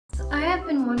I have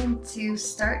been wanting to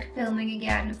start filming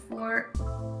again for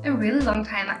a really long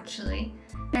time actually,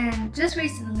 and just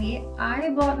recently I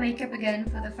bought makeup again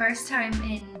for the first time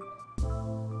in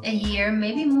a year,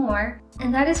 maybe more,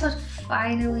 and that is what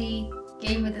finally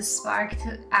gave me the spark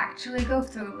to actually go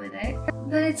through with it.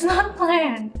 But it's not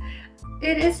planned.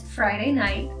 It is Friday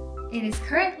night. It is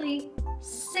currently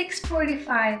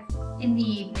 6:45 in the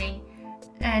evening,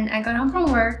 and I got home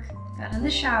from work, got in the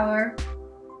shower,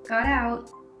 got out,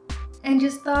 and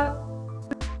just thought,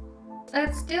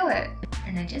 let's do it.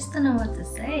 And I just don't know what to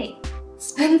say.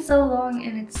 It's been so long,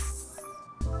 and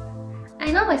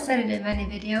I know I said it in many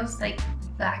videos, like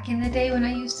back in the day when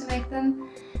I used to make them,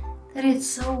 that it's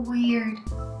so weird.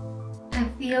 I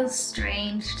feel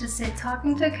strange to sit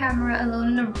talking to a camera alone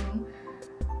in a room.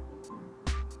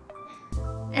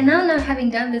 And now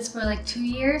having done this for like 2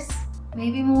 years,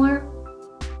 maybe more,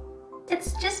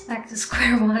 it's just back to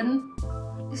square one.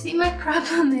 You see, my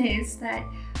problem is that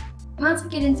once I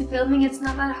get into filming, it's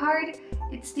not that hard,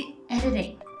 it's the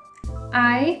editing.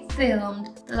 I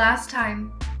filmed the last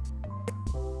time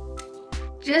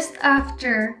just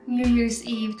after New Year's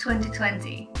Eve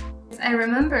 2020. I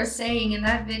remember saying in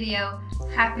that video,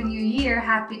 Happy New Year,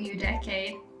 Happy New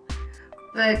Decade.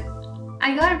 But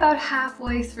I got about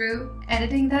halfway through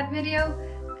editing that video,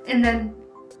 and then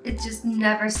it just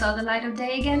never saw the light of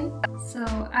day again. So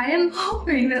I am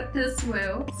hoping that this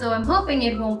will. So I'm hoping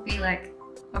it won't be like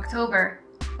October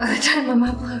by the time I'm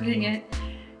uploading it.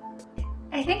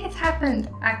 I think it's happened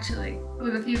actually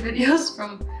with a few videos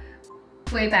from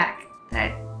way back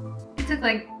that it took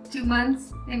like 2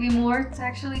 months, maybe more, to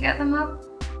actually get them up.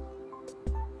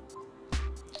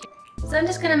 So I'm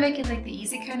just gonna make it like the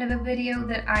easy kind of a video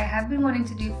that I have been wanting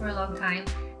to do for a long time,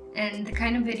 and the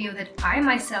kind of video that I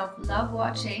myself love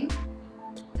watching.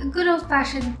 A good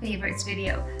old-fashioned favorites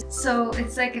video. So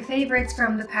it's like a favorites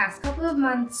from the past couple of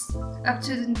months up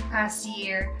to the past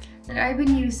year that I've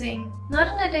been using, not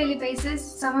on a daily basis.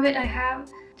 Some of it I have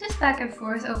just back and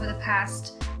forth over the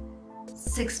past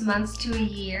 6 months to a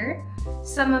year.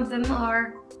 Some of them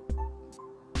are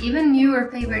even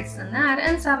newer favorites than that,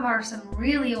 and some are some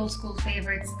really old school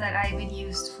favorites that I've been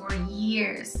used for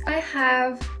years. I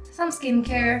have some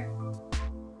skincare,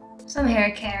 some hair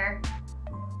care,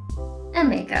 and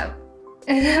makeup.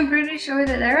 And I'm pretty sure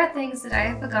that there are things that I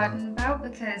have forgotten about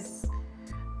because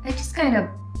I just kind of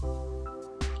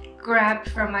grabbed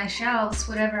from my shelves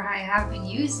whatever I have been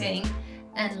using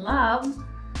and love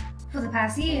for the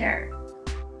past year.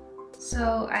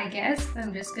 So I guess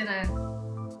I'm just gonna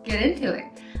get into it.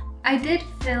 I did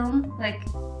film like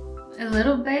a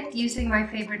little bit using my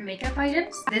favorite makeup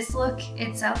items. This look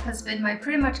itself has been my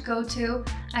pretty much go-to.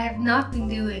 I have not been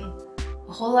doing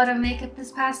a whole lot of makeup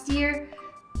this past year,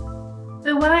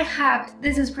 but when I have,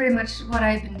 this is pretty much what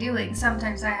I've been doing.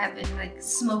 Sometimes I have been like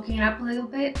smoking it up a little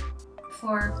bit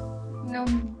for, you know,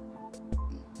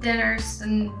 dinners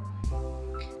and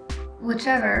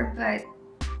whichever, but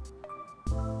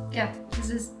yeah, this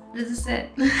is it.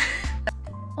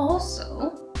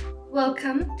 Also,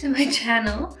 welcome to my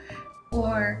channel,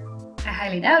 or I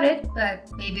highly doubt it, but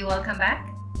maybe welcome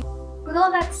back. With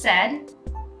all that said,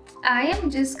 I am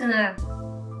just gonna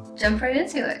jump right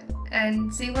into it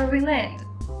and see where we land.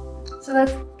 So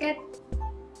let's get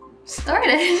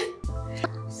started.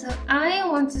 So I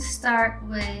want to start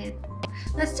with,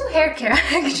 let's do hair care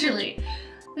actually.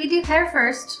 We do hair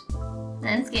first,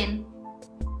 then skin,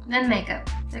 then makeup,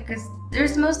 because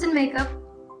there's most in makeup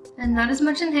and not as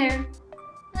much in hair,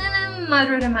 and a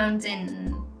moderate amount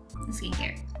in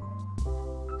skincare.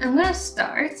 I'm gonna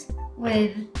start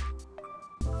with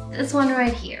this one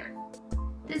right here.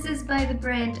 This is by the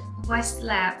brand West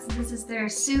Labs. This is their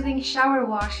soothing shower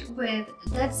wash with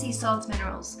Dead Sea salt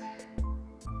minerals,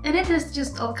 and it is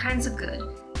just all kinds of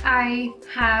good. I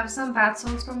have some bath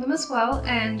salts from them as well,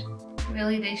 and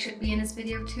really they should be in this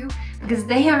video too because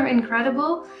they are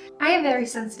incredible. I have very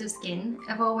sensitive skin.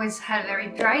 I've always had very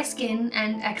dry skin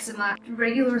and eczema.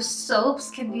 Regular soaps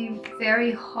can be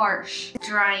very harsh,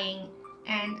 drying,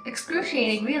 and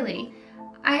excruciating really.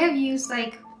 I have used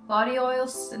like body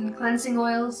oils and cleansing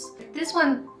oils. This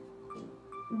one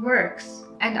works,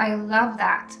 and I love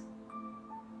that.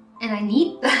 And I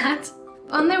need that.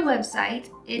 On their website,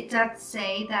 it does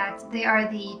say that they are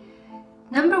the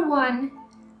 #1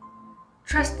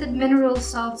 trusted mineral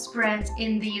salts brand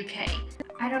in the UK.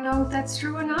 I don't know if that's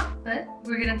true or not, but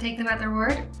we're gonna take them at their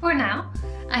word for now.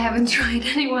 I haven't tried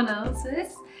anyone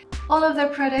else's. All of their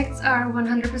products are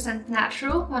 100%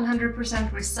 natural,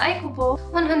 100% recyclable,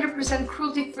 100%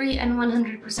 cruelty-free, and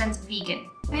 100% vegan.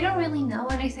 I don't really know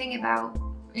anything about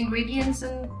ingredients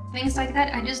and things like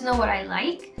that. I just know what I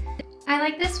like. I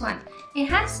like this one. It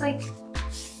has like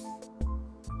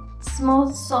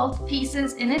small salt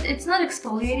pieces in it. It's not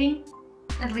exfoliating,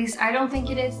 at least I don't think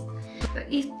it is,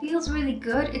 but it feels really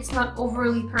good. It's not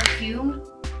overly perfumed.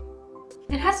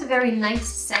 It has a very nice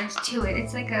scent to it.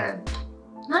 It's like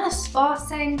not a spa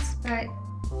scent, but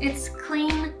it's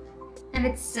clean and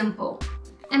it's simple.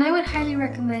 And I would highly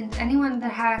recommend anyone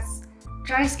that has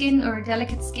dry skin or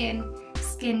delicate skin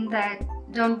that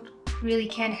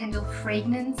can't handle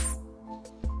fragrance.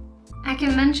 I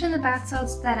can mention the bath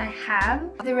salts that I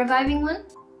have. The reviving one,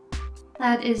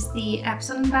 that is the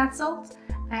Epsom bath salt.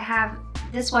 I have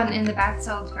this one in the bath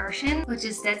salt version, which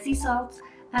is Dead Sea salt.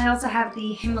 I also have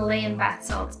the Himalayan bath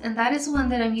salt, and that is one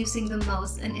that I'm using the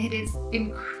most, and it is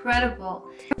incredible.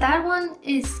 That one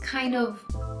is kind of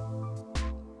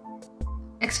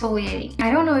exfoliating.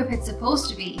 I don't know if it's supposed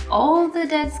to be. All the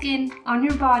dead skin on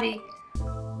your body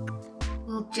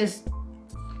will just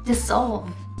dissolve,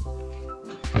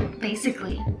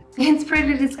 basically. It's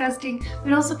pretty disgusting,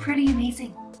 but also pretty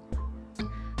amazing.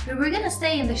 But we're gonna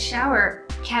stay in the shower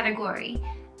category,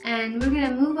 and we're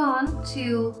gonna move on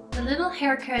to the little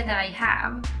hair care that I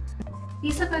have.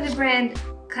 These are by the brand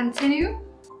Continue.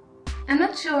 I'm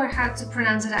not sure how to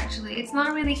pronounce it actually. It's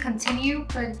not really Continue,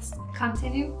 but it's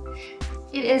Continue.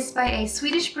 It is by a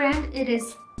Swedish brand. It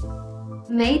is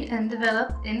made and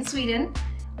developed in Sweden,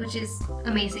 which is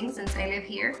amazing since I live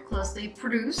here, closely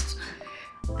produced.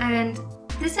 And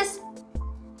this is...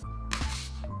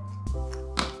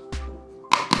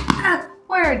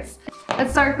 words!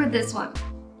 Let's start with this one.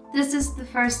 This is the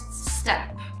first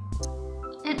step.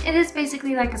 And it is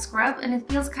basically like a scrub, and it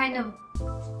feels kind of,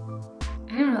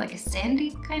 I don't know, like a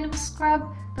sandy kind of a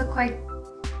scrub, but quite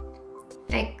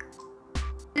thick.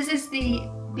 This is the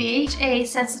BHA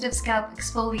Sensitive Scalp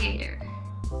Exfoliator.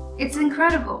 It's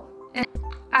incredible. And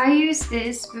I use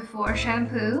this before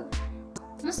shampoo.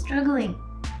 I'm struggling.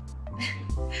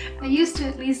 I used to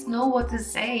at least know what to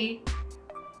say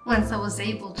once I was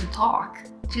able to talk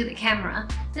to the camera.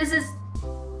 This is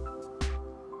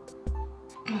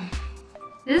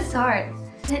hard.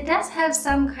 It does have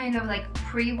some kind of like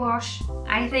pre-wash,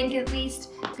 I think at least,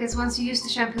 because once you use the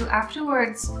shampoo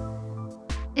afterwards,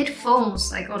 it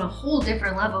foams like on a whole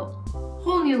different level,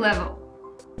 whole new level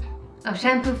of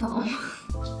shampoo foam.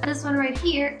 This one right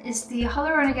here is the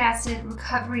Hyaluronic Acid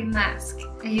Recovery Mask.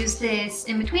 I use this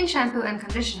in between shampoo and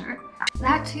conditioner.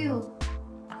 That too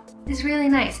is really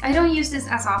nice. I don't use this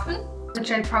as often,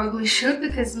 which I probably should,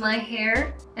 because my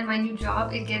hair and my new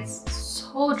job, it gets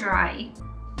so dry.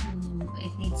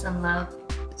 It needs some love.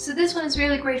 So this one is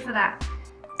really great for that.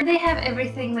 And they have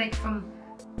everything like from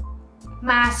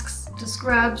masks to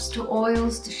scrubs to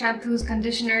oils to shampoos,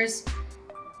 conditioners.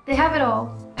 They have it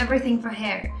all, everything for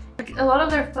hair. A lot of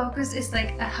their focus is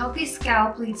like a healthy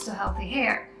scalp leads to healthy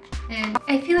hair. And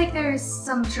I feel like there is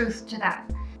some truth to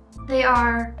that. They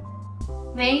are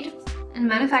made and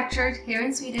manufactured here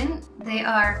in Sweden. They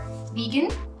are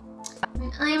vegan.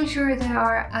 And I am sure there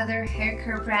are other hair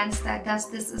care brands that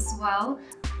does this as well.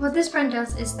 What this brand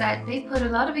does is that they put a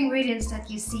lot of ingredients that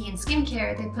you see in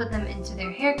skincare, they put them into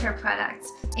their hair care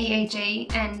products. AHA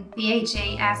and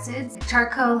BHA acids,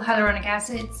 charcoal, hyaluronic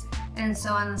acids, and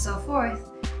so on and so forth.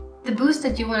 The boost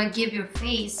that you want to give your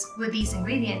face with these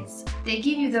ingredients, they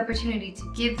give you the opportunity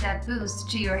to give that boost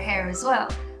to your hair as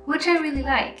well, which I really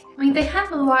like. I mean, they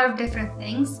have a lot of different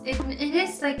things. It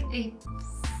is like a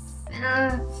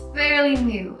fairly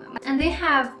new, and they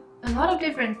have a lot of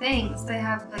different things. They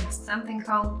have like something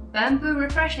called Bamboo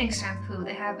Refreshing Shampoo.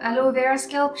 They have Aloe Vera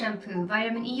Scalp Shampoo,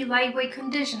 Vitamin E Lightweight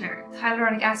Conditioner,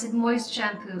 Hyaluronic Acid Moist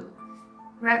Shampoo,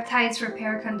 Reptides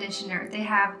Repair Conditioner. They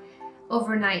have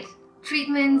overnight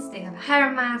treatments, they have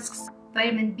hair masks,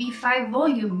 Vitamin B5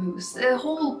 Volume Mousse, a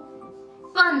whole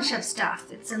bunch of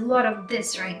stuff. It's a lot of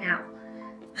this right now.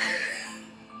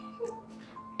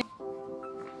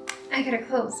 I gotta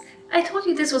close. I told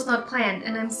you this was not planned,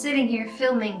 and I'm sitting here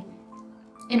filming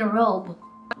in a robe.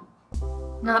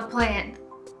 Not planned.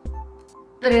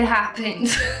 But it happened.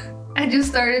 I just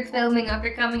started filming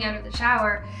after coming out of the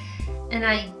shower, and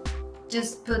I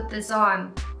just put this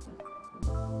on.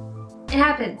 It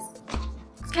happens.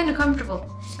 It's kind of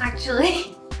comfortable,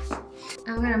 actually.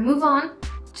 I'm gonna move on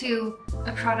to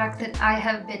a product that I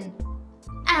have been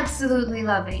absolutely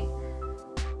loving.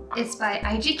 It's by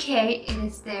IGK. It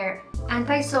is their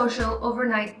Antisocial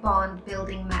Overnight Bond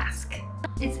Building Mask.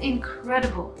 It's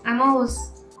incredible. I'm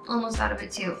almost out of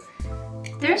it too.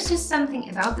 There's just something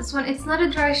about this one. It's not a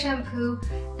dry shampoo,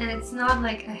 and it's not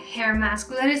like a hair mask.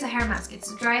 Well, it is a hair mask.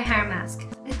 It's a dry hair mask.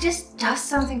 It just does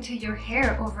something to your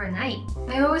hair overnight.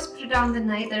 I always put it on the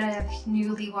night that I have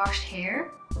newly washed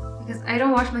hair, because I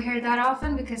don't wash my hair that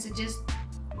often because it just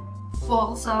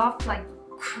falls off like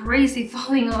crazy,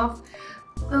 falling off.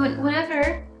 But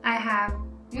whenever I have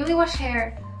newly washed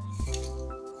hair,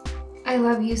 I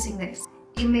love using this.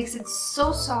 It makes it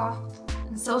so soft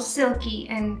and so silky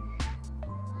and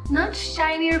not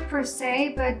shinier per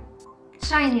se, but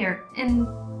shinier in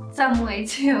some way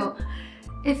too.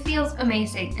 It feels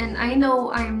amazing, and I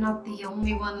know I am not the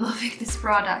only one loving this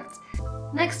product.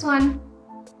 Next one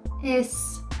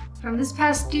is from this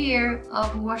past year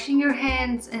of washing your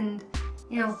hands and,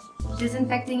 you know,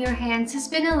 disinfecting your hands. Has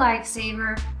been a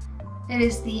lifesaver. It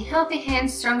is the Healthy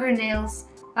Hands Stronger Nails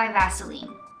by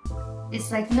Vaseline.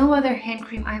 It's like no other hand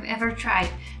cream I've ever tried.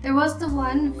 There was the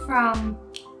one from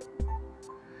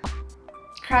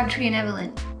Crabtree and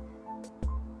Evelyn.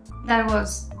 That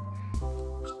was,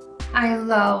 I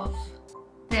love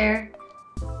their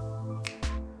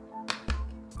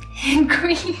hand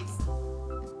creams.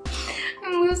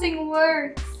 I'm losing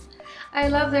words. I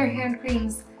love their hand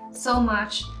creams so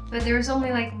much, but there's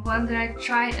only like one that I've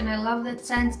tried and I love that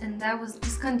scent, and that was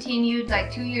discontinued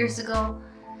like 2 years ago.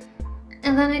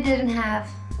 And then I didn't have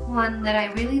one that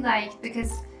I really liked,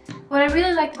 because what I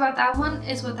really liked about that one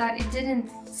is that it didn't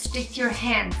stick to your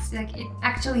hands. Like, it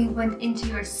actually went into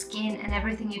your skin, and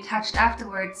everything you touched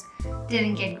afterwards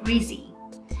didn't get greasy.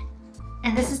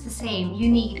 And this is the same. You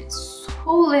need so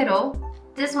little.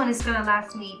 This one is gonna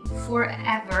last me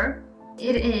forever.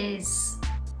 It is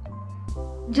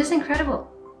just incredible.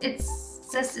 It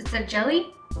says it's a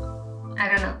jelly. I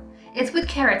don't know. It's with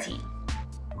keratin,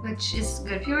 which is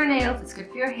good for your nails, it's good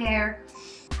for your hair.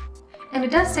 And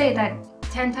it does say that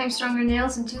 10 times stronger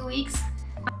nails in 2 weeks.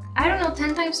 I don't know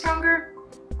 10 times stronger,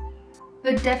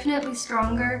 but definitely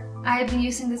stronger. I have been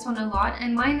using this one a lot,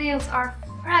 and my nails are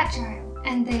fragile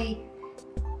and they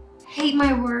hate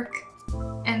my work,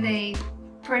 and they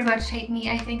pretty much hate me,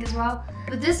 I think, as well.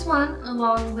 But this one,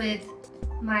 along with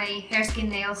my hair, skin,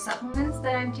 nail supplements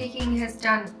that I'm taking, has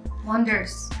done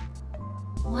wonders.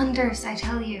 Wonders, I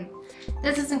tell you.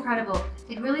 This is incredible.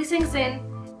 It really sinks in.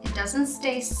 It doesn't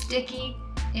stay sticky.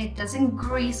 It doesn't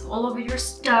grease all over your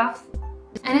stuff.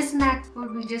 And isn't that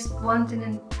what we just want in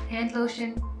a hand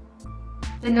lotion?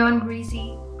 The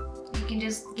non-greasy. You can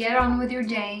just get on with your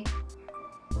day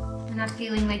and not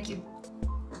feeling like you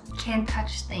can't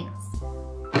touch things.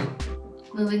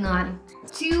 Moving on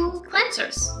to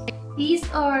cleansers. These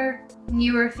are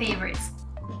newer favorites.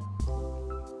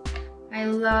 I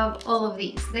love all of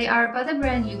these. They are by the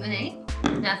brand Luminate.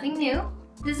 Nothing new.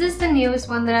 This is the newest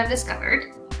one that I've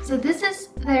discovered. So this is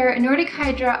their Nordic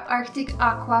Hydra Arctic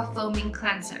Aqua Foaming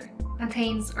Cleanser.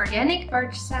 Contains organic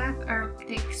birch sap,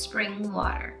 Arctic spring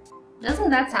water. Doesn't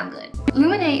that sound good?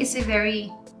 Luminate is a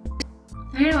very,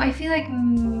 I don't know, I feel like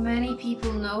many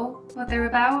people know what they're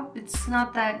about. It's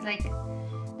not that like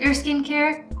their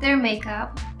skincare, their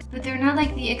makeup, but they're not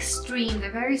like the extreme,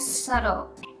 they're very subtle.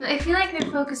 I feel like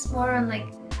they're focused more on like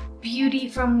beauty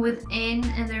from within,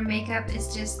 and their makeup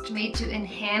is just made to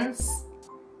enhance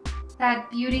that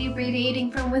beauty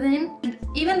radiating from within. And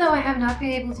even though I have not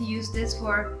been able to use this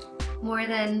for more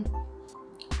than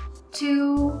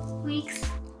 2 weeks,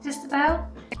 just about,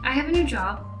 I have a new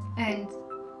job, and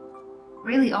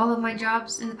really all of my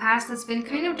jobs in the past has been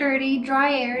kind of dirty,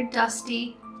 dry air,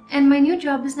 dusty, and my new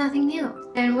job is nothing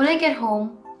new. And when I get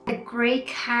home, a gray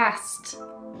cast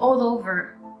all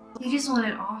over, you just want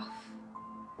it off.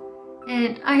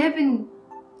 And I have been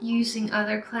using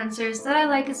other cleansers that I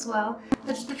like as well,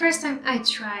 but the first time I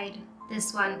tried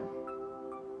this one,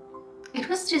 it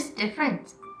was just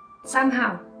different.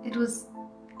 Somehow, it was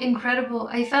incredible.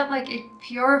 I felt like it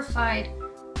purified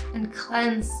and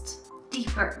cleansed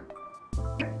deeper.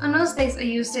 On those days I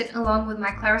used it along with my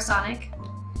Clarisonic,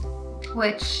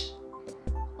 which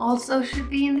also should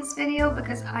be in this video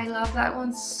because I love that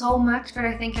one so much, but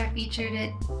I think I featured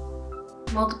it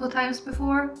multiple times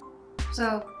before.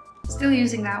 So still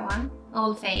using that one,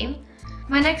 old fame.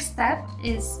 My next step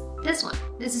is this one.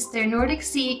 This is their Nordic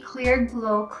Sea Clear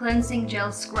Glow Cleansing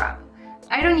Gel Scrub.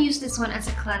 I don't use this one as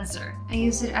a cleanser, I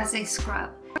use it as a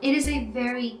scrub. It is a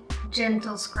very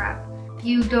gentle scrub.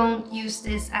 You don't use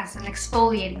this as an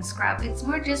exfoliating scrub. It's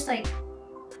more just like,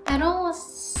 I'd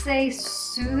almost say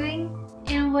soothing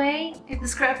in a way, if the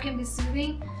scrub can be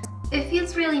soothing. It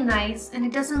feels really nice, and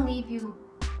it doesn't leave you,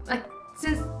 like,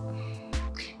 since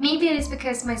maybe it is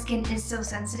because my skin is so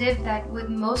sensitive that with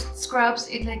most scrubs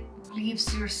it like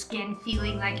leaves your skin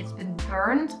feeling like it's been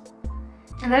burned.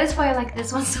 And that is why I like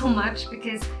this one so much,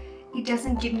 because it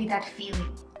doesn't give me that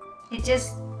feeling. It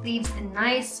just leaves a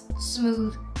nice,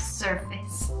 smooth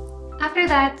surface. After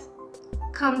that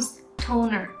comes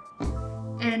toner.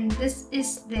 And this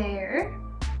is their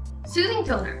Soothing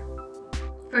Toner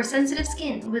for sensitive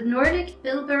skin with Nordic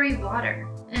Bilberry Water.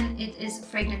 And it is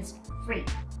fragrance free.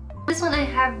 This one I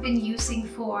have been using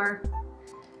for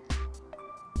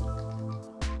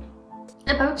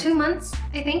about 2 months,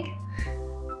 I think.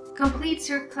 Completes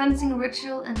your cleansing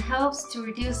ritual and helps to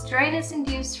reduce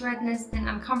dryness-induced redness and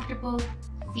uncomfortable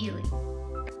feeling.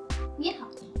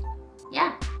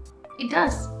 Yeah, it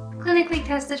does. Clinically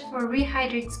tested for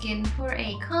rehydrated skin for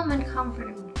a calm and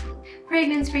comforting feel.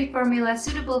 Fragrance-free formula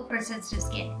suitable for sensitive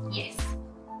skin. Yes,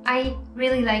 I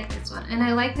really like this one, and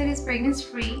I like that it's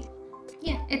fragrance-free.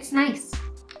 Yeah, it's nice.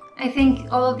 I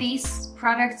think all of these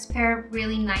products pair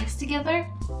really nice together.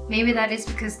 Maybe that is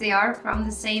because they are from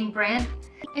the same brand.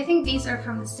 I think these are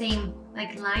from the same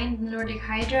line, Nordic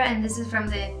Hydra, and this is from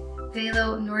the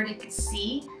Velo Nordic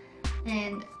Sea.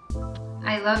 And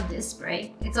I love this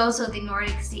spray. It's also the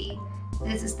Nordic Sea.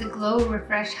 This is the Glow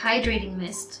Refresh Hydrating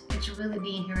Mist. It should really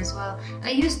be in here as well.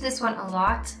 I use this one a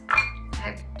lot. I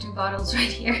have 2 bottles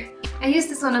right here. I use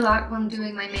this one a lot when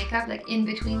doing my makeup, like in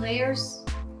between layers,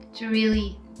 to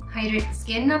really hydrate the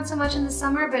skin. Not so much in the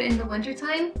summer, but in the winter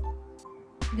time.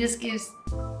 This gives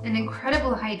an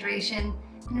incredible hydration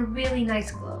and a really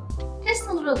nice glow. Just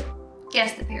a little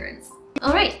guest appearance.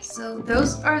 Alright, so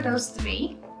those are those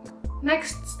 3.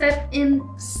 Next step in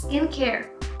skincare.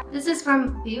 This is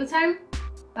from Biotherm.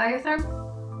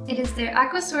 It is their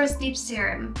Aquasource Deep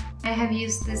Serum. I have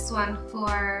used this one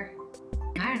for,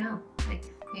 I don't know, like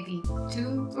maybe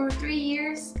 2 or 3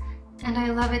 years. And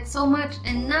I love it so much.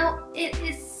 And now it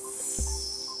is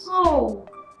so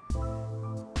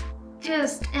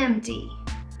just empty.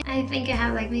 I think I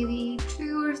have like maybe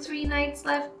 2 or 3 nights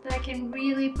left that I can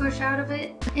really push out of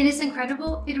it. It is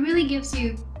incredible. It really gives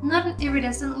you not an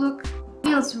iridescent look. It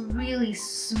feels really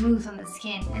smooth on the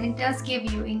skin, and it does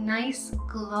give you a nice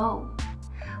glow.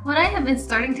 What I have been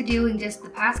starting to do in just the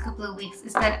past couple of weeks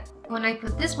is that when I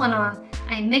put this one on,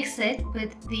 I mix it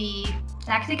with the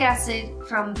lactic acid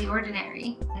from The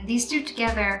Ordinary. And these 2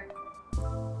 together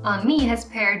on me has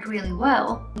paired really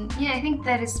well. And yeah, I think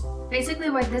that is basically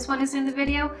why this one is in the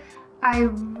video.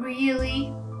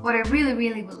 What I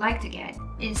really would like to get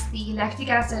is the lactic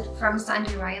acid from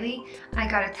Sandy Riley. I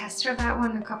got a tester of that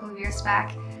one a couple of years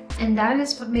back, and that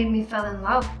is what made me fall in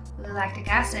love with the lactic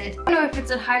acid. I don't know if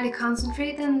it's a highly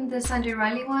concentrated than the Sandy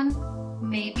Riley one,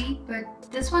 maybe,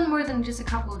 but this one more than just a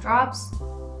couple of drops.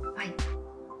 My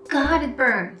God, it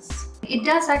burns. It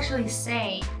does actually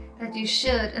say that you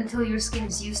should, until your skin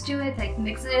is used to it, like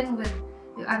mix it in with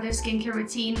your other skincare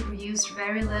routine or use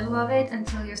very little of it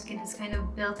until your skin has kind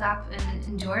of built up an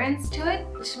endurance to it,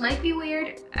 which might be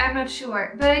weird, I'm not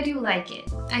sure, but I do like it.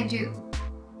 I do.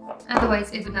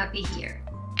 Otherwise it would not be here.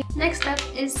 Next up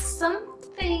is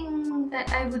something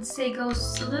that I would say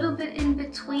goes a little bit in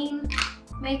between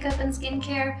makeup and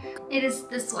skincare. It is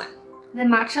this one, the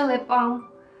Matcha Lip Balm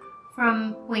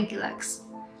from Winky Lux.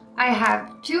 I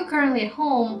have 2 currently at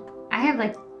home. I have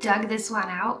like dug this one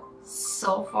out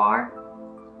so far.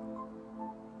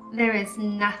 There is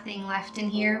nothing left in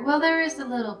here. Well, there is a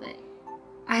little bit.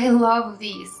 I love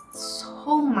these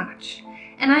so much.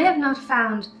 And I have not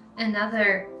found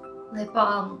another lip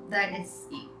balm that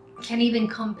can even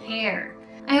compare.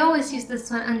 I always use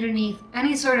this one underneath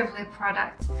any sort of lip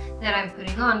product that I'm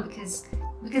putting on because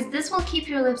this will keep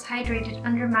your lips hydrated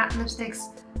under matte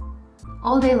lipsticks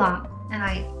all day long. And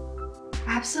I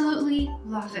absolutely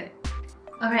love it.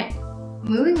 Alright,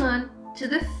 moving on to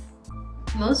the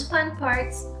most fun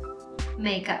parts,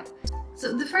 makeup.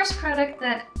 So the first product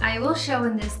that I will show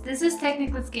in this is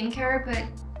technically skincare, but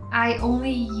I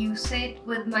only use it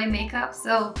with my makeup,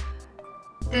 so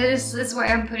this is why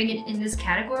I'm putting it in this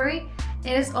category.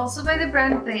 It is also by the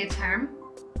brand Biotherm,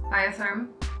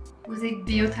 we say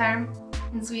Biotherm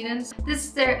in Sweden. This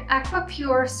is their Aqua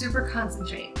Pure Super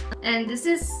Concentrate, and this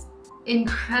is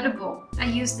incredible. I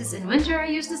use this in winter, I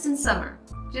use this in summer,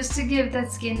 just to give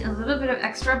that skin a little bit of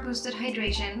extra boosted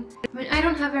hydration. I mean, I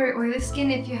don't have very oily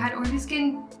skin. If you had oily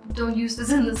skin, don't use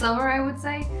this in the summer, I would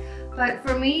say. But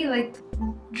for me, like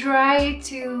dry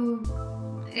to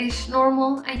ish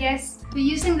normal, I guess. But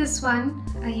using this one,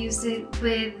 I use it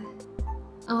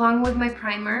along with my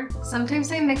primer.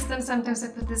 Sometimes I mix them, sometimes I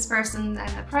put this first and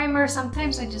then the primer.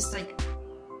 Sometimes I just like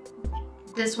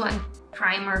this one,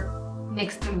 primer,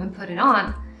 mix them and put it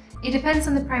on. It depends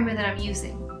on the primer that I'm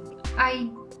using. I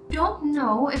don't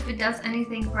know if it does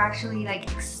anything for actually like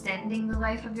extending the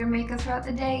life of your makeup throughout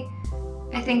the day.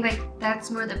 I think like that's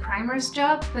more the primer's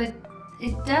job, but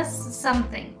it does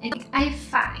something. I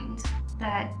find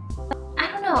that, I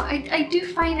don't know, I do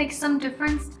find like some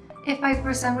difference if I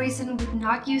for some reason would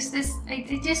not use this. I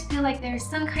just feel like there's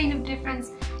some kind of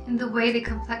difference in the way the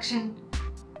complexion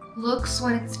looks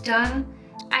when it's done.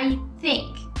 I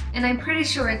think, and I'm pretty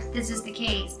sure this is the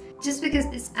case, just because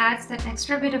this adds that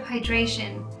extra bit of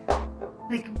hydration,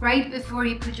 like right before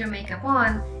you put your makeup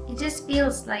on, it just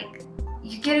feels like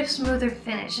you get a smoother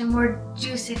finish, a more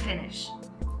juicy finish.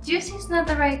 Juicy is not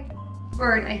the right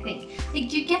word, I think.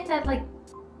 Like you get that like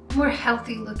more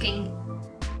healthy looking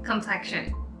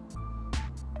complexion.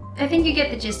 I think you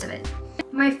get the gist of it.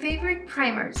 My favorite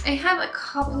primers, I have a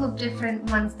couple of different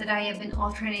ones that I have been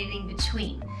alternating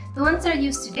between. The ones that I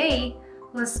used today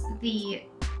was the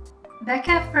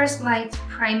Becca First Light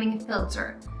Priming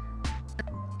Filter.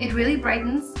 It really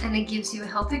brightens and it gives you a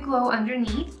healthy glow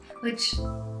underneath, which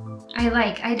I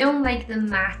like. I don't like the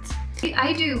matte.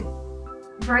 I do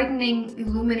brightening,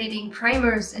 illuminating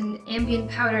primers and ambient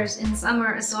powders in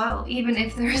summer as well, even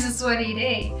if there is a sweaty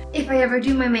day. If I ever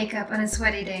do my makeup on a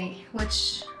sweaty day,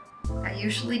 which I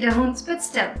usually don't, but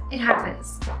still, it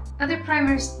happens. Other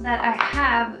primers that I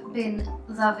have been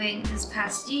loving this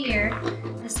past year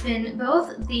has been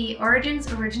both the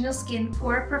Origins Original Skin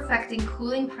Pore Perfecting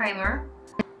Cooling Primer.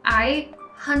 I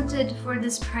hunted for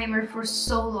this primer for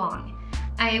so long.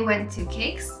 I went to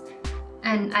Kix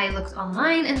and I looked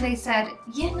online and they said,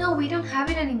 yeah, no, we don't have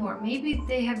it anymore. Maybe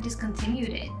they have discontinued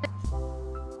it.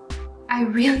 I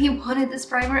really wanted this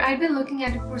primer. I'd been looking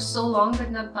at it for so long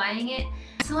but not buying it.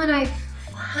 So when I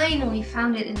finally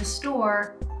found it in the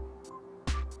store,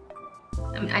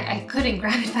 I mean, I couldn't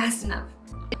grab it fast enough.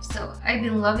 So I've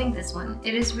been loving this one.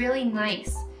 It is really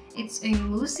nice. It's a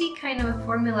moussey kind of a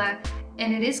formula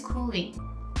and it is cooling.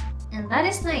 And that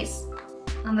is nice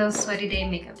on those sweaty day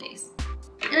makeup days.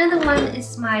 Another one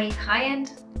is my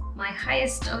high-end, my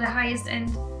highest of the highest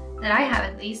end that I have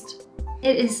at least.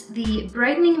 It is the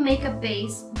Brightening Makeup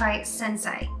Base by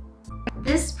Sensai.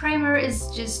 This primer is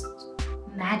just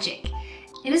magic.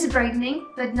 It is brightening,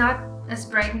 but not as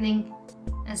brightening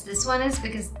as this one is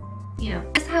because, you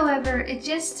know. However, it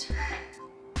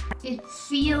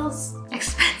feels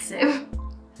expensive,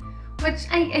 which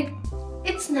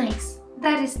it's nice.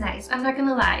 That is nice, I'm not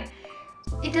gonna lie.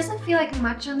 It doesn't feel like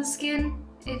much on the skin.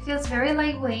 It feels very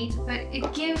lightweight, but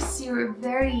it gives you a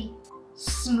very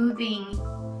smoothing.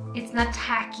 It's not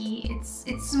tacky, it's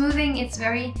smoothing, it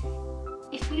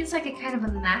feels like a kind of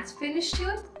a matte finish to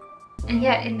it. And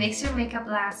yet it makes your makeup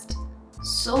last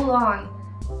so long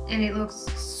and it looks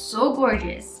so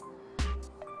gorgeous.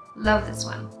 Love this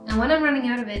one. And when I'm running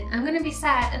out of it, I'm gonna be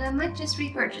sad and I might just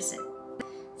repurchase it.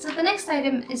 So the next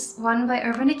item is one by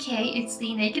Urban Decay. It's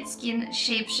the Naked Skin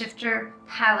Shapeshifter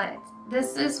Palette.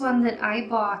 This is one that I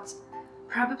bought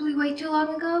probably way too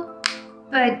long ago,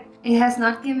 but it has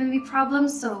not given me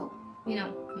problems, so, you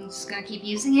know, I'm just gonna keep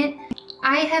using it.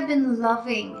 I have been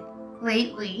loving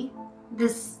lately,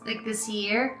 this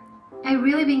year, I've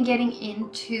really been getting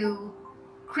into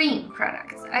cream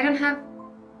products.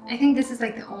 I think this is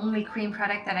like the only cream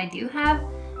product that I do have,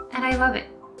 and I love it.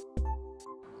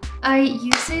 I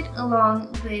use it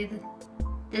along with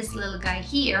this little guy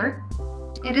here.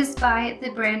 It is by the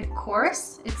brand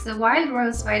Course. It's the Wild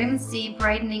Rose Vitamin C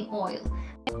Brightening Oil.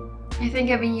 I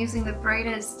think I've been using the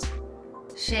brightest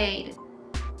shade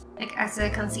like as a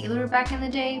concealer back in the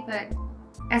day, but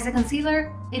as a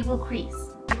concealer, it will crease.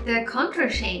 The contour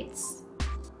shades,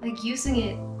 like using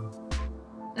it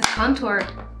as contour,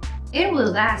 it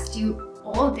will last you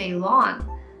all day long.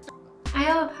 I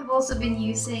have also been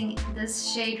using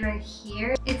this shade right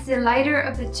here. It's the lighter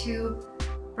of the two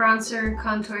bronzer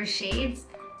contour shades.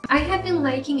 I have been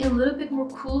liking a little bit more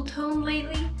cool tone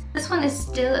lately. This one is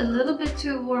still a little bit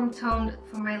too warm toned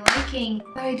for my liking,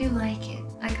 but I do like it,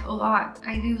 like a lot.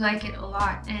 I do like it a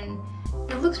lot, and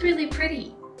it looks really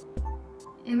pretty.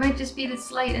 It might just be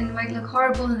this light and it might look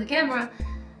horrible in the camera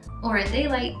or in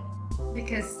daylight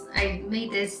because I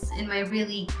made this in my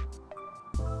really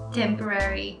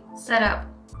temporary setup.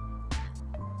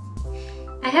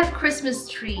 I have Christmas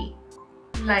tree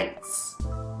lights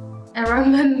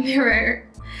around my mirror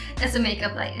as a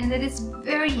makeup light, and it is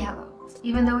very yellow,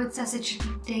 even though it says it should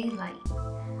be daylight.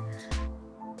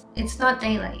 It's not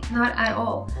daylight, not at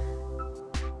all.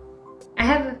 I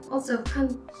have also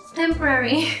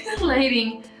contemporary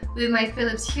lighting with my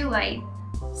Philips Hue light,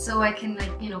 so I can,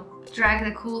 like, you know, drag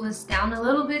the coolness down a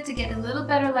little bit to get a little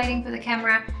better lighting for the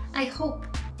camera. I hope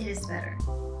it is better.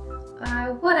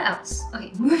 What else?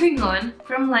 Okay, moving on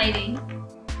from lighting.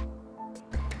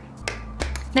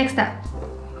 Next up,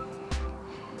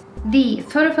 the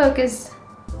Photo Focus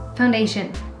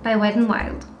Foundation by Wet n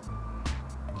Wild.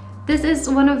 This is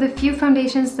one of the few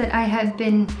foundations that I have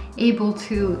been able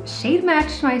to shade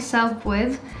match myself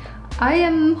with. I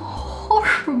am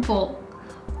horrible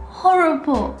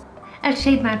at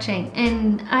shade matching,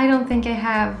 and I don't think I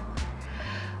have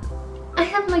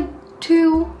like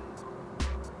 2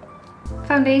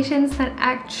 foundations that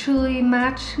actually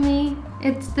match me.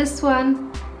 It's this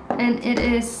one, and it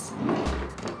is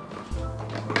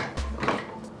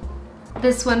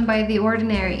this one by The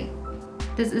Ordinary.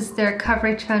 This is their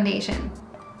coverage foundation.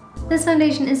 This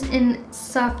foundation is in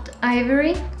soft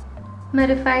ivory,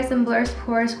 mattifies and blurs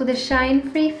pores with a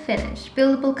shine-free finish,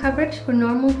 buildable coverage for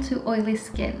normal to oily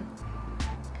skin.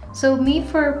 So me,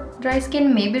 for dry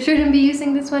skin, maybe shouldn't be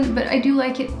using this one, but I do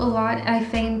like it a lot. I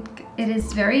think it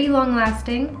is very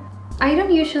long-lasting. I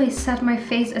don't usually set my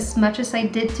face as much as I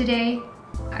did today.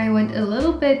 I went a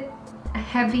little bit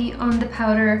heavy on the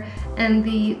powder and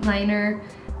the liner,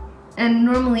 and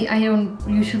normally I don't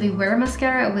usually wear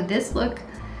mascara with this look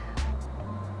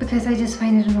because I just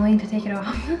find it annoying to take it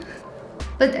off.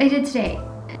 But I did today.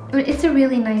 But it's a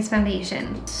really nice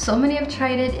foundation. So many have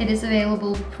tried it. It is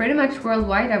available pretty much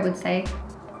worldwide, I would say.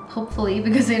 Hopefully,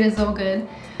 because it is so good.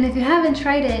 And if you haven't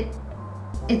tried it,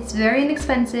 it's very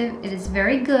inexpensive. It is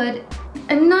very good.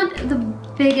 I'm not the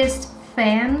biggest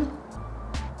fan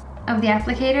of the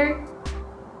applicator.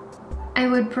 I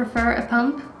would prefer a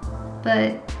pump,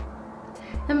 but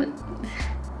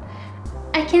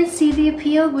I can see the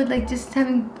appeal with like just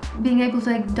being able to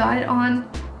like dot it on.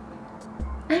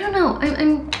 I don't know.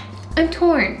 I'm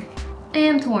torn. I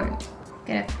am torn.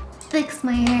 Gotta fix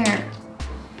my hair.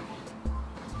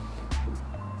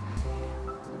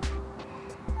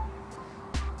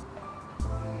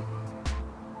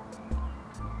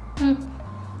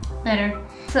 Better.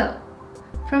 So,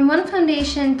 from one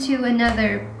foundation to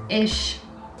another-ish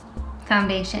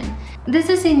foundation. This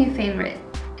is a new favorite,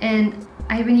 and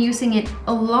I've been using it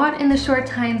a lot in the short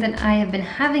time that I have been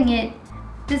having it.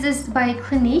 This is by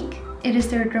Clinique. It is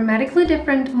their Dramatically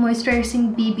Different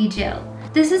Moisturizing BB Gel.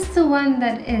 This is the one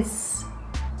that is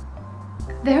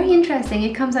very interesting.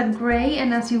 It comes out gray,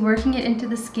 and as you're working it into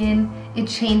the skin, it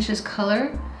changes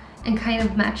color and kind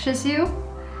of matches you.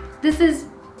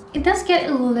 It does get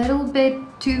a little bit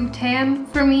too tan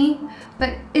for me,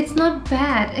 but it's not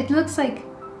bad. It looks like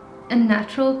a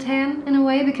natural tan in a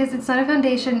way because it's not a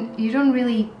foundation. You don't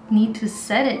really need to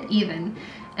set it even,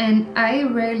 and I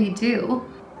rarely do.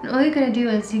 And all you gotta do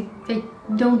is you like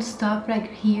don't stop right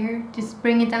here. Just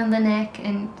bring it down the neck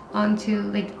and onto,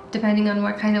 like, depending on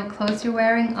what kind of clothes you're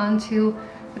wearing, onto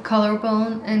the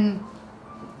collarbone and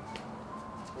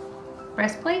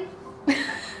breastplate. It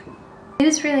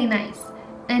is really nice.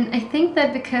 And I think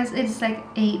that because it's like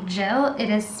a gel, it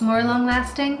is more long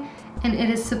lasting, and it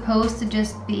is supposed to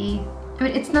just be, I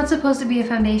mean, it's not supposed to be a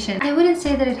foundation. I wouldn't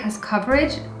say that it has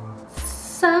coverage,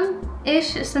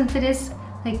 some-ish, since it is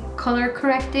like color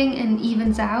correcting and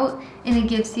evens out, and it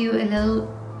gives you a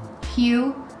little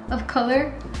hue of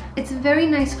color. It's a very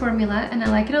nice formula, and I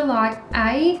like it a lot.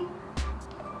 I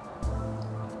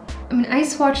mean, I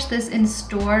swatched this in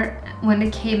store when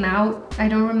it came out. I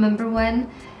don't remember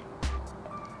when.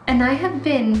 And I have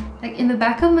been, like, in the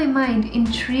back of my mind,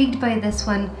 intrigued by this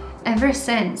one ever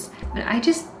since, but I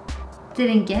just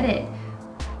didn't get it.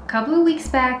 A couple of weeks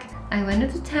back, I went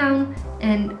into town,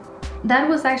 and that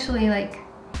was actually, like,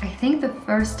 I think the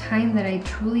first time that I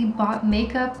truly bought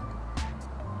makeup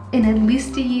in at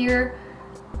least a year.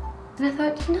 And I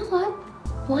thought, you know what?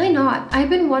 Why not? I've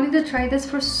been wanting to try this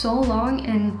for so long,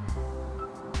 and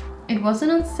it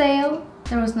wasn't on sale.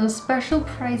 There was no special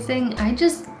pricing. I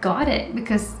just got it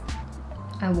because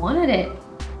I wanted it.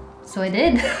 So I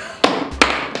did.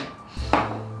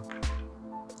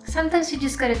 Sometimes you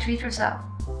just gotta treat yourself.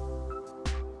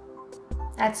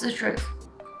 That's the truth.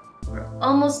 We're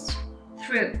almost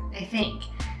through, I think.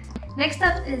 Next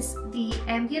up is the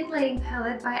Ambient Lighting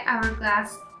Palette by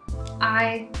Hourglass.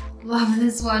 I love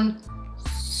this one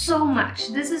so much.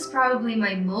 This is probably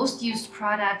my most used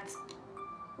product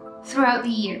throughout the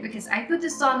year because I put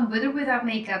this on with or without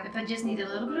makeup. If I just need a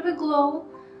little bit of a glow,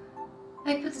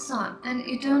 I put this on, and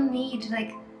you don't need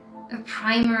like a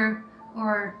primer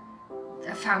or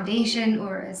a foundation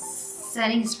or a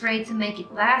setting spray to make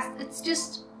it last. It's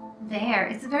just there.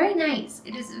 It's very nice.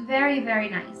 It is very, very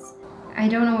nice. I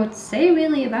don't know what to say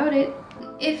really about it.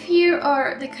 If you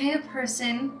are the kind of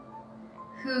person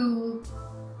who,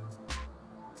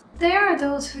 there are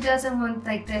those who doesn't want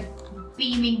like the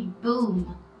beaming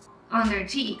boom on their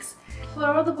cheeks. For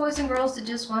all the boys and girls that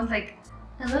just want like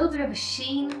a little bit of a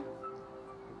sheen,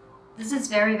 this is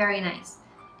very, very nice.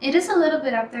 It is a little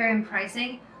bit up there in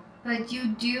pricing, but you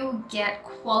do get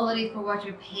quality for what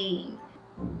you're paying.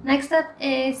 Next up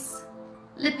is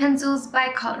lip pencils by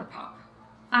ColourPop.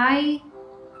 I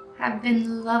have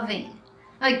been loving,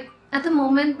 like at the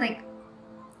moment, like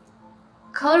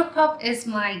ColourPop is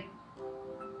my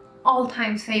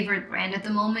all-time favorite brand at the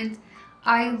moment.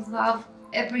 I love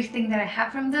everything that I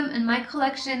have from them, and my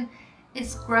collection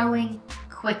is growing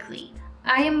quickly.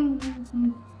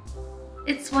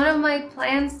 It's one of my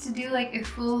plans to do like a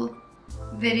full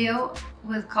video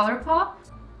with ColourPop.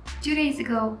 2 days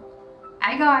ago,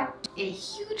 I got a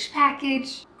huge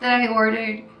package that I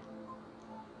ordered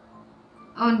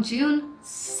on June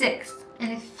 6th,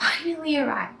 and it finally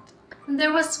arrived. And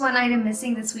there was one item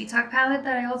missing, the Sweet Talk palette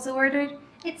that I also ordered.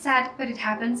 It's sad, but it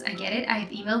happens. I get it. I have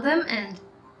emailed them and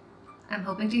I'm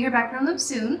hoping to hear back from them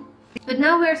soon. But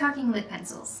now we're talking lip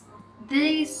pencils.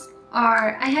 These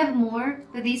are, I have more,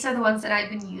 but these are the ones that I've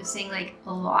been using like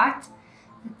a lot.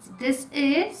 This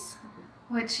is,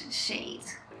 which shade?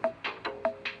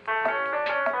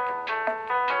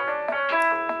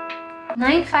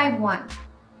 951.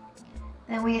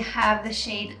 Then we have the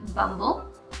shade Bumble.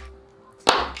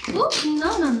 Ooh,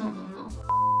 no.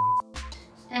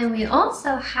 And we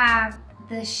also have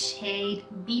the shade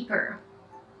Beeper.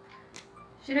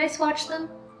 Should I swatch them?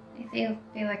 I feel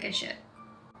like I should.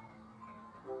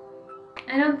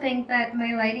 I don't think that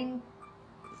my lighting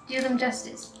do them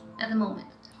justice at the moment.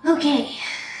 Okay.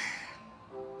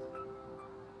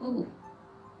 Ooh.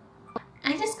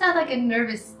 I just got like a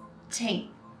nervous ting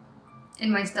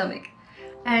in my stomach.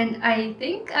 And I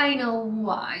think I know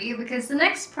why, because the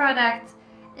next product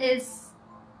is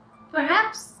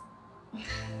perhaps,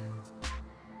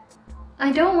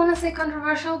 I don't want to say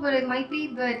controversial, but it might be,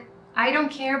 but I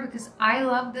don't care because I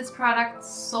love this product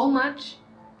so much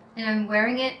and I'm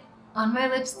wearing it on my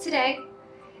lips today.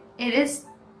 It is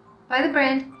by the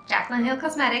brand Jaclyn Hill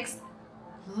Cosmetics.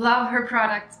 Love her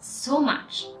product so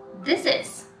much. This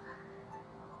is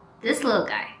this little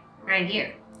guy right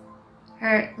here,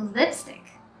 her lipstick.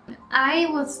 I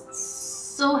was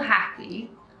so happy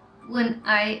when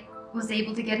I was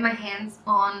able to get my hands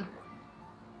on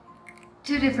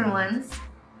two different ones.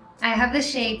 I have the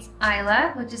shades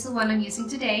Isla, which is the one I'm using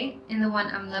today and the one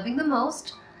I'm loving the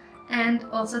most, and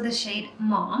also the shade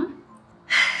Mom.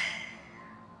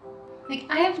 Like,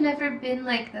 I have never been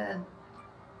like the,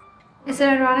 is it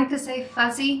ironic to say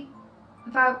fuzzy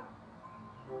about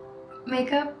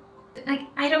makeup? Like,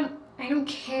 I don't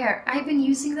care. I've been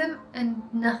using them and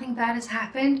nothing bad has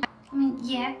happened. I mean,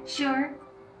 yeah, sure.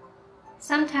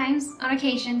 Sometimes, on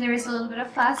occasion, there is a little bit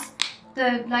of fuss.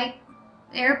 The light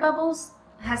air bubbles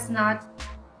haven't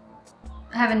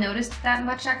noticed that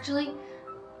much actually.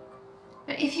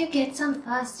 But if you get some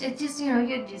fuss, it just,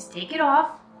 you just take it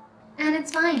off and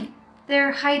it's fine.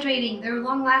 They're hydrating, they're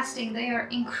long lasting, they are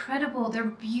incredible, they're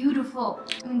beautiful.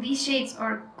 I mean, these shades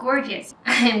are gorgeous.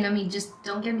 I mean, just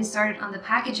don't get me started on the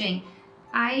packaging.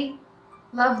 I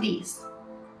love these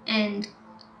and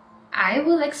I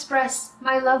will express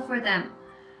my love for them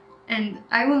and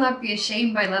I will not be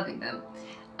ashamed by loving them.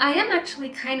 I am actually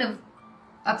kind of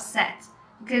upset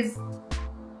because,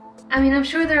 I mean, I'm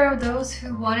sure there are those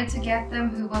who wanted to get them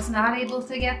who was not able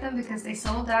to get them because they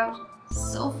sold out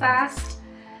so fast.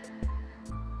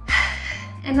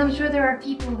 And I'm sure there are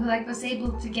people who was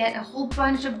able to get a whole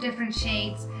bunch of different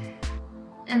shades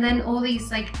and then all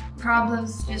these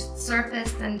problems just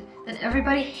surfaced and then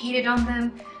everybody hated on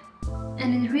them.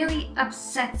 And it really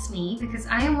upsets me because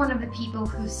I am one of the people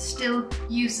who still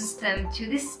uses them to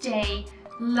this day,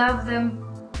 love them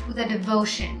with a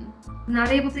devotion. Not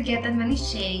able to get that many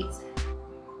shades,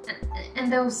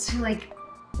 and those who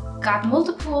got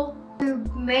multiple, who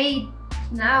may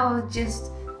now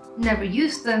just never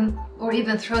use them or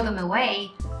even throw them away.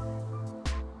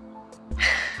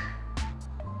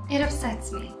 It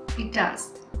upsets me, it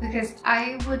does, because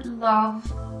I would love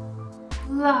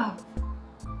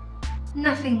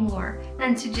nothing more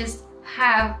than to just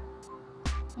have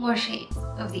more shades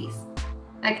of these.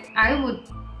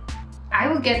 I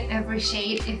would get every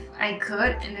shade if I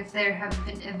could, and if there have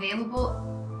been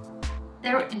available,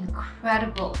 they're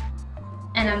incredible.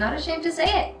 And I'm not ashamed to say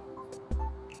it.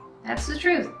 That's the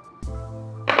truth.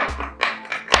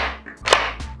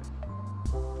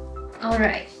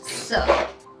 Alright, so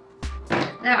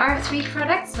there are 3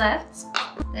 products left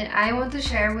that I want to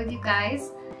share with you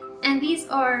guys, and these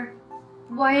are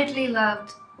widely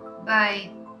loved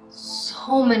by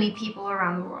so many people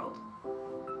around the world.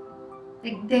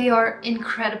 They are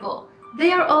incredible.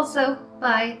 They are also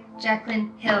by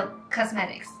Jaclyn Hill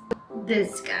Cosmetics.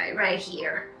 This guy right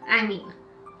here. I mean,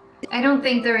 I don't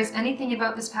think there is anything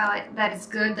about this palette that is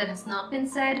good that has not been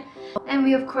said. And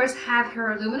we of course have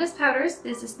her luminous powders.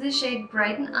 This is the shade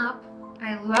Brighten Up.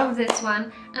 I love this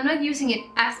one. I'm not using it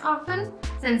as often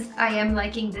since I am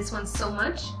liking this one so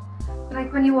much.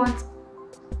 Like when you want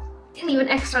an even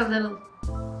extra little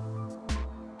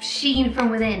sheen from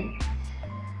within.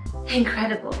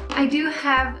 Incredible. I do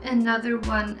have another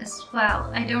one as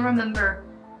well. I don't remember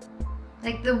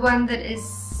like the one that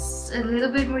is a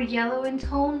little bit more yellow in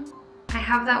tone. I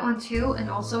have that one too, and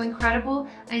also incredible.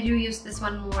 I do use this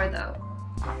one more though.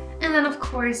 And then of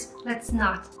course, let's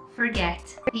not forget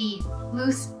the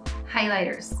loose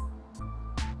highlighters.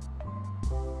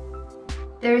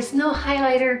 There is no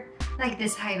highlighter like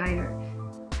this highlighter.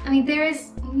 I mean, there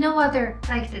is no other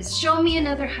like this. Show me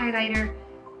another highlighter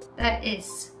that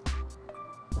is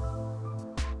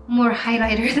more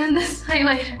highlighter than this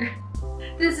highlighter.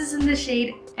 This is in the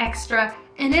shade Extra,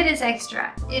 and it is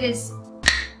extra. It is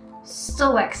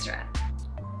so extra.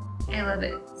 I love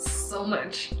it so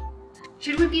much.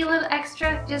 Should we be a little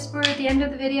extra just for the end of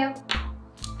the video?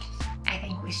 I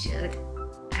think we should.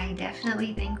 I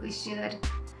definitely think we should.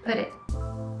 Put it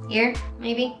here,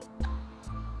 maybe?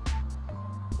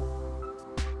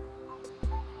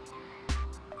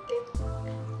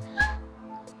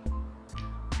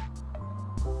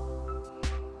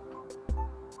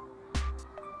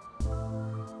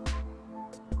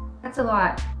 That's a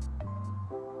lot.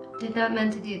 Did not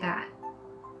meant to do that.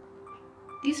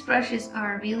 These brushes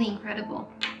are really incredible.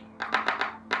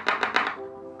 I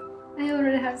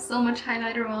already have so much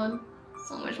highlighter on.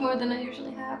 So much more than I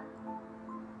usually have.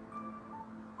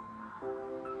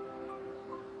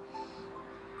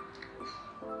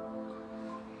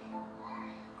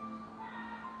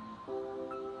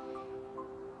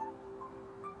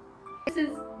 This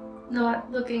is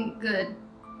not looking good.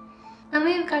 I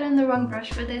may have gotten the wrong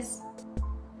brush for this.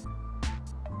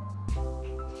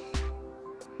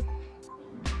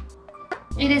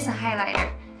 It is a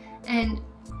highlighter, and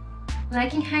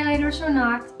liking highlighters or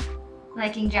not,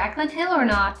 liking Jaclyn Hill or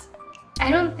not, I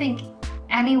don't think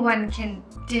anyone can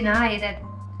deny that,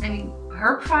 I mean,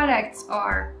 her products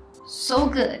are so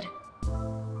good.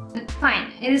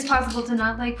 Fine, it is possible to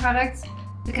not like products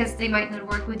because they might not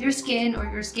work with your skin or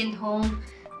your skin tone.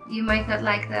 You might not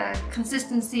like the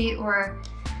consistency or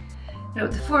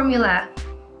the formula.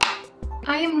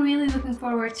 I am really looking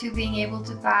forward to being able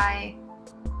to buy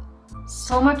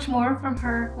so much more from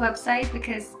her website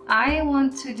because I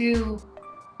want to do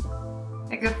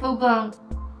like a full-blown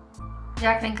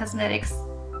Jaclyn Cosmetics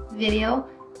video.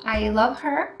 I love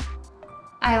her.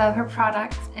 I love her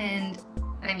products, and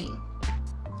I mean,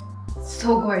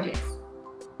 so gorgeous.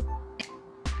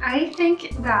 I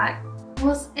think that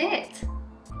was it.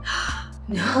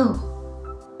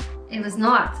 No, it was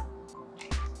not.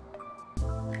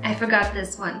 I forgot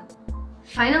this one.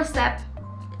 Final Step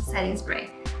Setting Spray.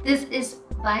 This is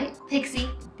by Pixi,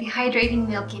 the Hydrating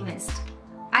Milky Mist.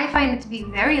 I find it to be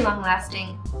very long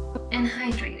lasting and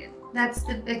hydrated. That's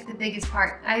the biggest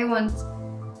part. I want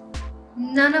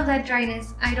none of that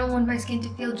dryness. I don't want my skin to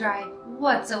feel dry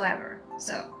whatsoever.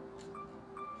 So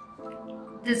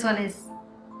this one is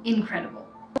incredible.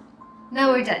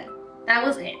 Now we're done. That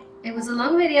was it. It was a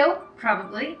long video,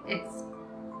 probably. It's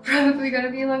probably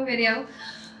gonna be a long video.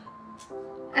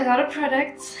 A lot of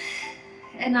products,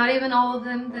 and not even all of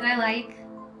them that I like.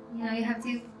 You know, you have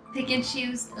to pick and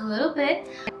choose a little bit.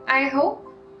 I hope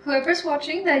whoever's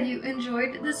watching that you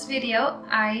enjoyed this video.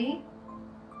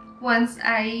 Once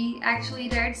I actually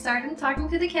dared start and talking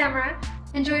to the camera,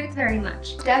 enjoyed it very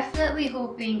much. Definitely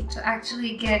hoping to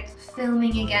actually get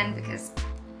filming again because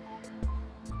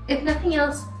if nothing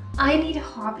else, I need a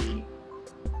hobby.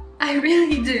 I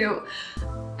really do.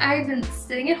 I've been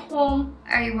sitting at home,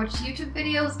 I watch YouTube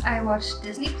videos, I watch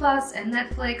Disney Plus and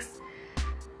Netflix.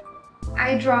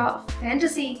 I draw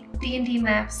fantasy D&D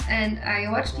maps and I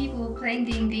watch people playing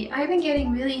D&D. I've been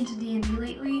getting really into D&D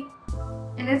lately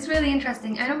and it's really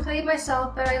interesting. I don't play it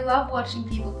myself, but I love watching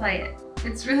people play it.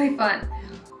 It's really fun.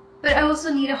 But I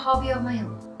also need a hobby of my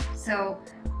own. So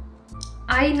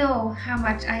I know how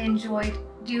much I enjoyed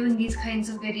doing these kinds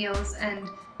of videos and,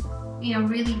 you know,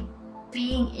 really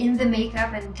being in the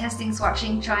makeup and testing,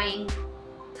 swatching, trying,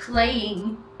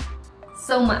 playing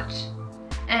so much.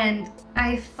 And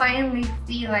I finally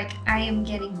feel like I am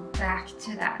getting back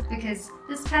to that because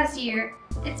this past year,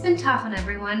 it's been tough on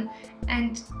everyone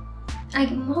and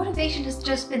like motivation has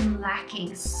just been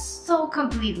lacking so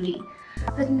completely.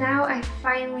 But now I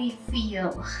finally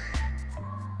feel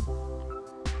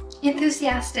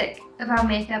enthusiastic about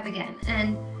makeup again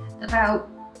and about,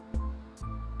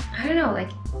 I don't know,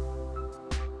 like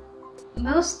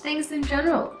most things in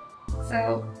general.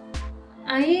 So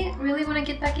I really want to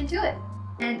get back into it.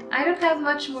 And I don't have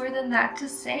much more than that to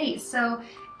say. So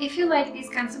if you like these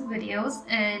kinds of videos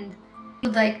and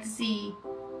would like to see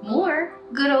more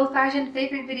good old-fashioned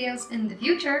favorite videos in the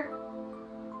future,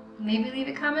 maybe leave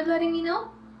a comment letting me know.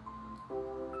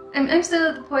 I'm still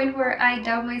at the point where I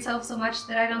doubt myself so much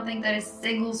that I don't think that a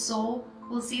single soul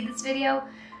will see this video.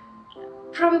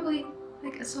 Probably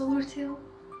like a soul or two,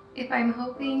 if I'm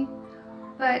hoping.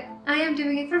 but I am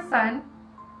doing it for fun,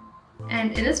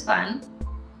 and it is fun.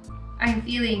 I'm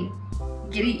feeling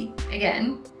giddy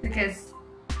again because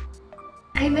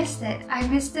I missed it. I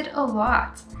missed it a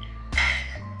lot.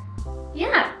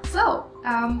 Yeah, so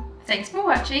thanks for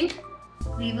watching.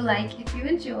 Leave a like if you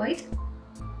enjoyed,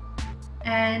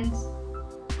 and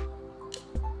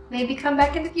maybe come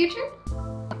back in the future.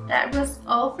 That was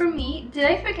all from me. Did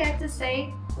I forget to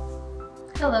say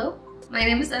hello? My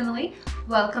name is Emily.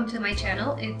 Welcome to my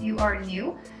channel if you are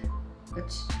new,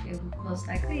 which you most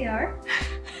likely are.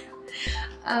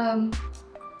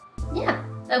 Yeah,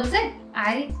 that was it.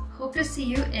 I hope to see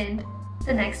you in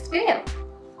the next video.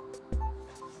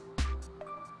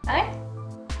 Bye.